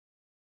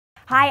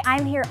Hi,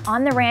 I'm here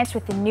on the ranch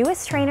with the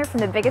newest trainer from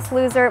The Biggest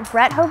Loser,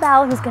 Brett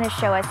Hoebel, who's going to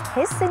show us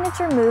his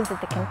signature move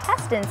that the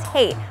contestants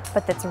hate,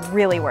 but that's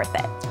really worth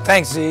it.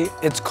 Thanks, Z.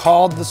 It's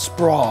called the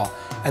Sprawl.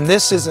 And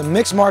this is a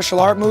mixed martial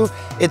art move.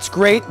 It's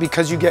great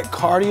because you get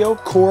cardio,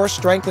 core,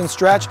 strength, and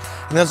stretch,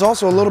 and there's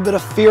also a little bit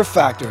of fear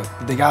factor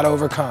that they gotta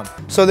overcome.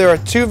 So there are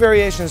two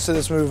variations to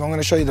this move. I'm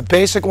gonna show you the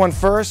basic one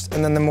first,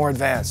 and then the more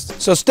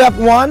advanced. So step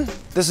one,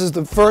 this is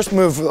the first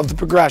move of the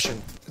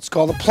progression. It's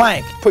called a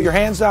plank. Put your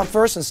hands down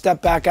first and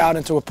step back out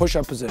into a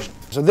push-up position.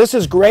 So this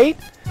is great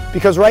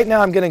because right now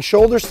I'm getting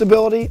shoulder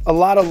stability, a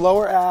lot of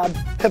lower ab,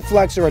 hip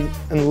flexor,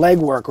 and leg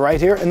work right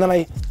here, and then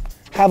I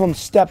have them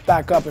step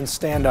back up and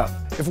stand up.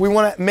 If we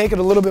want to make it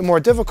a little bit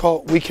more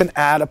difficult, we can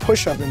add a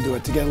push-up into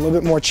it to get a little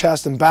bit more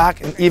chest and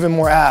back and even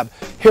more ab.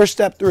 Here's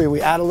step three, we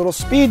add a little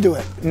speed to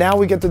it. Now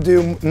we get to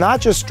do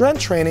not just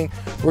strength training,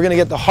 we're gonna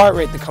get the heart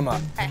rate to come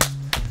up. Okay.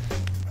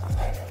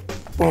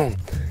 Boom.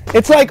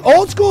 It's like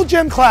old school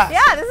gym class.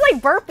 Yeah, this is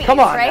like burpees, come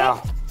on,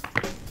 right?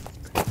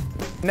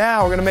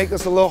 Now we're gonna make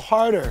this a little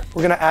harder.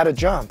 We're gonna add a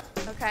jump.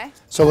 Okay.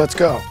 So let's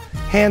go.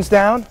 Hands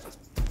down,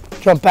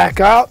 jump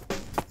back out,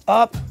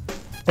 up,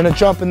 and a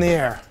jump in the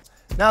air.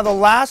 Now the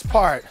last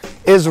part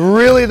is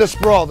really the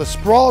sprawl. The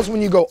sprawl is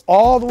when you go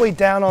all the way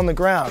down on the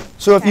ground.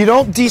 So if you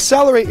don't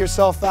decelerate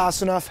yourself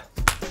fast enough,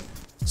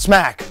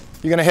 smack,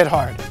 you're gonna hit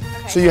hard.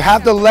 Okay. So you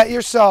have to let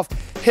yourself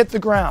hit the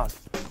ground.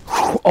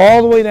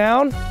 All the way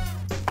down,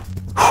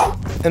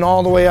 and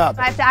all the way up.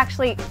 So I have to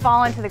actually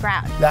fall onto the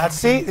ground.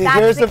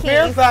 Here's the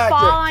fear factor.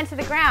 Fall onto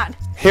the ground.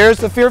 Here's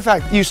the fear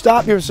factor. You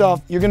stop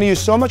yourself, you're gonna use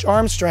so much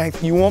arm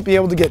strength, you won't be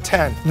able to get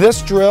 10.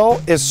 This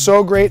drill is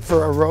so great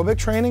for aerobic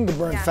training to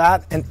burn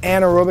fat and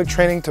anaerobic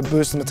training to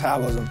boost the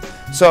metabolism.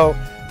 So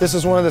this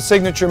is one of the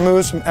signature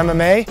moves from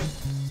MMA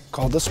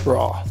called the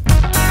Sprawl.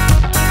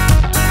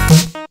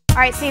 All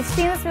right, so you've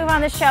seen this move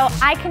on the show.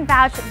 I can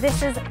vouch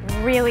this is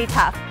really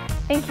tough.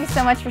 Thank you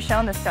so much for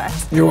showing this to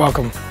us. You're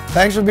welcome.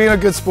 Thanks for being a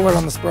good sport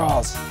on the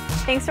Sprawls.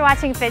 Thanks for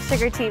watching Fit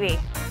Sugar TV.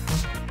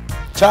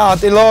 Ciao,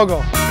 ti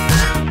logo.